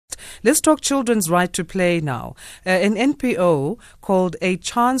Let's talk children's right to play now. An NPO called A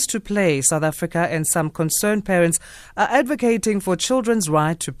Chance to Play South Africa and some concerned parents are advocating for children's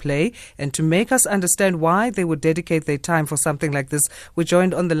right to play, and to make us understand why they would dedicate their time for something like this, we're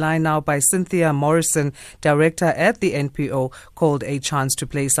joined on the line now by Cynthia Morrison, director at the NPO called A Chance to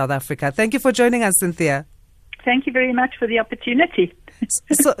Play South Africa. Thank you for joining us, Cynthia. Thank you very much for the opportunity.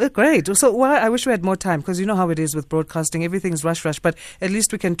 Great. So, I wish we had more time, because you know how it is with broadcasting. Everything's rush, but at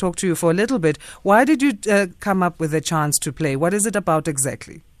least we can talk to you for a little bit. Why did you come up with A Chance to Play? What is it about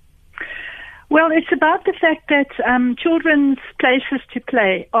exactly? Well, it's about the fact that children's places to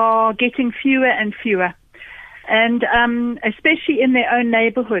play are getting fewer and fewer, and especially in their own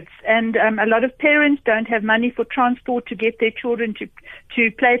neighborhoods. And a lot of parents don't have money for transport to get their children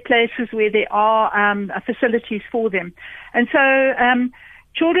to play places where there are facilities for them. And so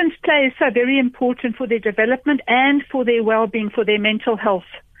children's play is so very important for their development and for their well-being, for their mental health.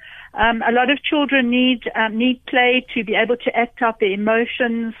 A lot of children need play to be able to act out their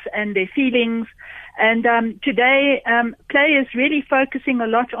emotions and their feelings. And today, play is really focusing a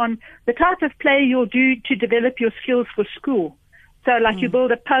lot on the type of play you'll do to develop your skills for school. So like you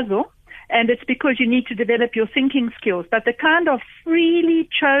build a puzzle, and it's because you need to develop your thinking skills. But the kind of freely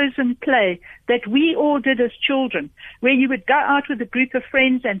chosen play that we all did as children, where you would go out with a group of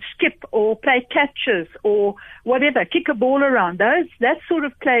friends and skip or play catches or whatever, kick a ball around, that sort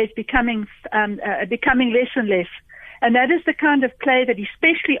of play is becoming less and less. And that is the kind of play that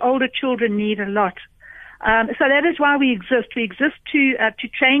especially older children need a lot. So that is why we exist. We exist to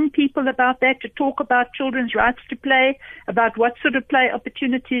train people about that, to talk about children's rights to play, about what sort of play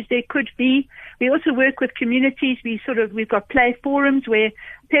opportunities there could be. We also work with communities. We've got play forums where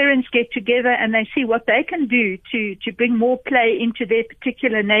parents get together and they see what they can do to bring more play into their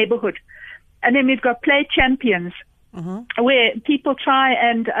particular neighborhood. And then we've got play champions, where people try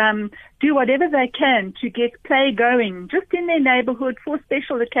and do whatever they can to get play going just in their neighborhood for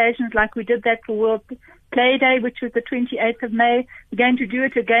special occasions, like we did that for World Play Day, which was the 28th of May. We're going to do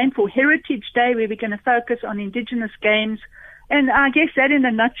it again for Heritage Day, where we're going to focus on Indigenous games. And I guess that in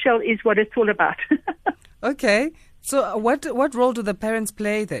a nutshell is what it's all about. Okay. So what role do the parents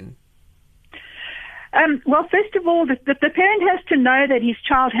play then? Well, first of all, the parent has to know that his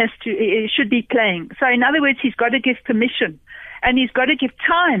child should be playing. So in other words, he's got to give permission. And he's got to give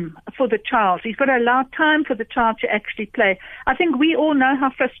time for the child. He's got to allow time for the child to actually play. I think we all know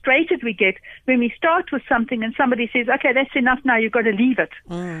how frustrated we get when we start with something and somebody says, okay, that's enough now, you've got to leave it.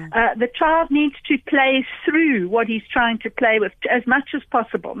 The child needs to play through what he's trying to play with as much as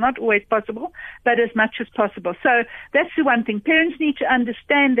possible. Not always possible, but as much as possible. So that's the one thing. Parents need to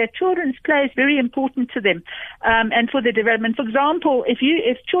understand that children's play is very important to them and for their development. For example, if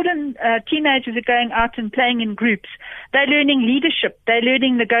children, teenagers are going out and playing in groups, they're learning leadership, they're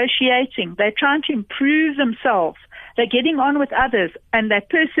learning negotiating, they're trying to improve themselves, they're getting on with others, and they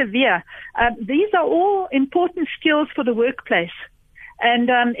persevere. These are all important skills for the workplace. And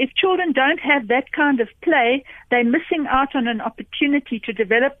if children don't have that kind of play, they're missing out on an opportunity to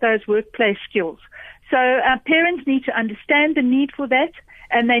develop those workplace skills. So parents need to understand the need for that,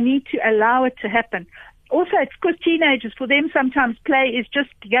 and they need to allow it to happen. Also, it's because teenagers, for them, sometimes play is just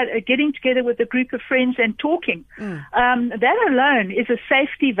getting together with a group of friends and talking. That alone is a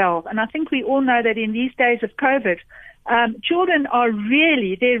safety valve. And I think we all know that in these days of COVID, children are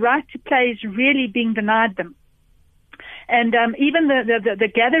really, their right to play is really being denied them. And even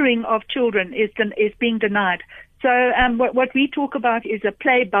the gathering of children is being denied. So what we talk about is a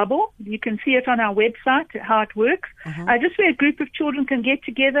play bubble. You can see it on our website, how it works. Just where a group of children can get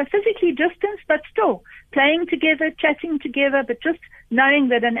together, physically distanced, but still playing together, chatting together, but just knowing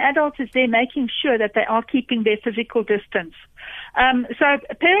that an adult is there making sure that they are keeping their physical distance. So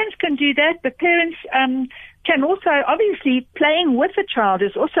parents can do that, but parents can also, obviously, playing with a child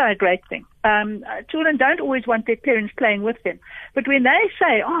is also a great thing. Children don't always want their parents playing with them. But when they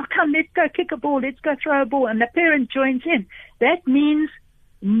say, oh, come, let's go kick a ball, let's go throw a ball, and the parent joins in, that means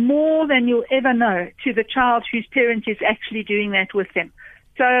more than you'll ever know to the child whose parent is actually doing that with them.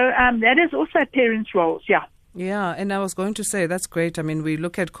 So that is also parents' roles, yeah. Yeah, and I was going to say, that's great. I mean, we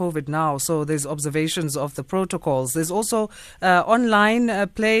look at COVID now, so there's observations of the protocols. There's also online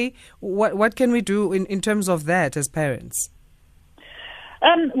play. What can we do in terms of that as parents?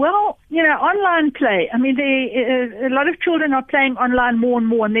 Well, online play. I mean, a lot of children are playing online more and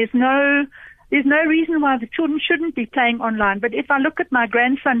more, and there's no reason why the children shouldn't be playing online. But if I look at my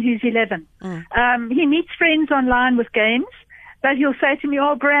grandson, who's 11, he meets friends online with games. But he'll say to me,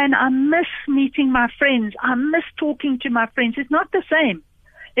 oh, Gran, I miss meeting my friends. I miss talking to my friends. It's not the same.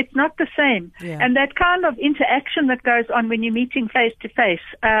 It's not the same. Yeah. And that kind of interaction that goes on when you're meeting face to face,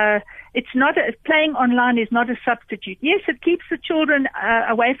 it's not playing online is not a substitute. Yes, it keeps the children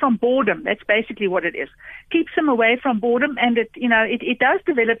away from boredom. That's basically what it is. Keeps them away from boredom, and it does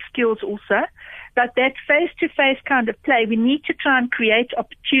develop skills also. But that face-to-face kind of play, we need to try and create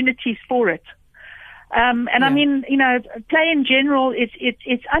opportunities for it. I mean, play in general,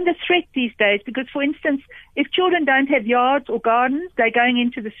 it's under threat these days because, for instance, if children don't have yards or gardens, they're going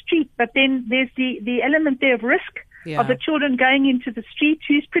into the street. But then there's the element there of risk of the children going into the street.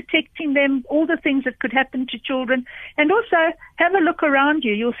 Who's protecting them? All the things that could happen to children. And also, have a look around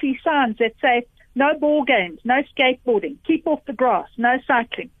you. You'll see signs that say, no ball games, no skateboarding, keep off the grass, no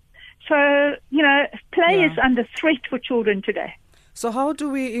cycling. So, play is under threat for children today. So how do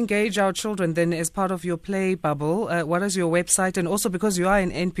we engage our children then as part of your play bubble? What is your website? And also because you are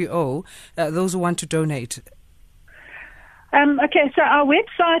an NPO, those who want to donate. Okay, so our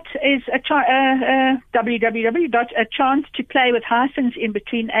website is www.achancetoplay with hyphens in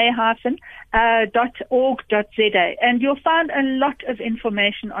between .org.za, and you'll find a lot of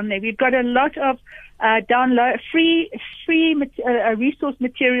information on there. We've got a lot of free resource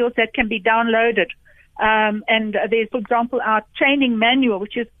materials that can be downloaded. And there's, for example, our training manual,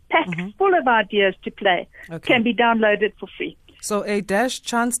 which is packed full of ideas to play, can be downloaded for free. So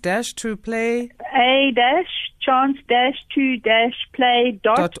a-chance-to-play?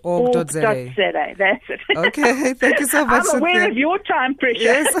 a-chance-to-play.org.za. That's it. Okay, thank you so much, I'm aware Cynthia. of your time pressure.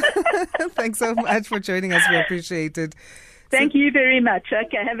 Yes, thanks so much for joining us. We appreciate it. Thank you very much.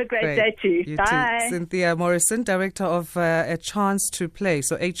 Okay, have a great day too. You Bye. too. Cynthia Morrison, Director of A Chance to Play.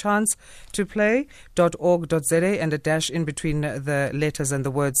 So achancetoplay.org.za and a dash in between the letters and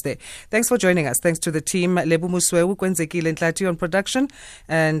the words there. Thanks for joining us. Thanks to the team, Lebu Muswewu, Kwenzekile Ntlati on production,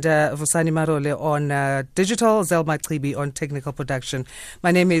 and Vusani Marole on digital, Zelma Chibi on technical production.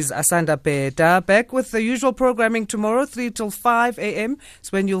 My name is Asanda Beda. Back with the usual programming tomorrow, 3 till 5 a.m.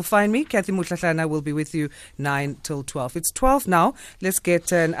 is when you'll find me. Kathy Mutlahlana will be with you 9 till 12. It's 12 now. Let's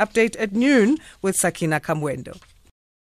get an update at noon with Sakina Kamwendo.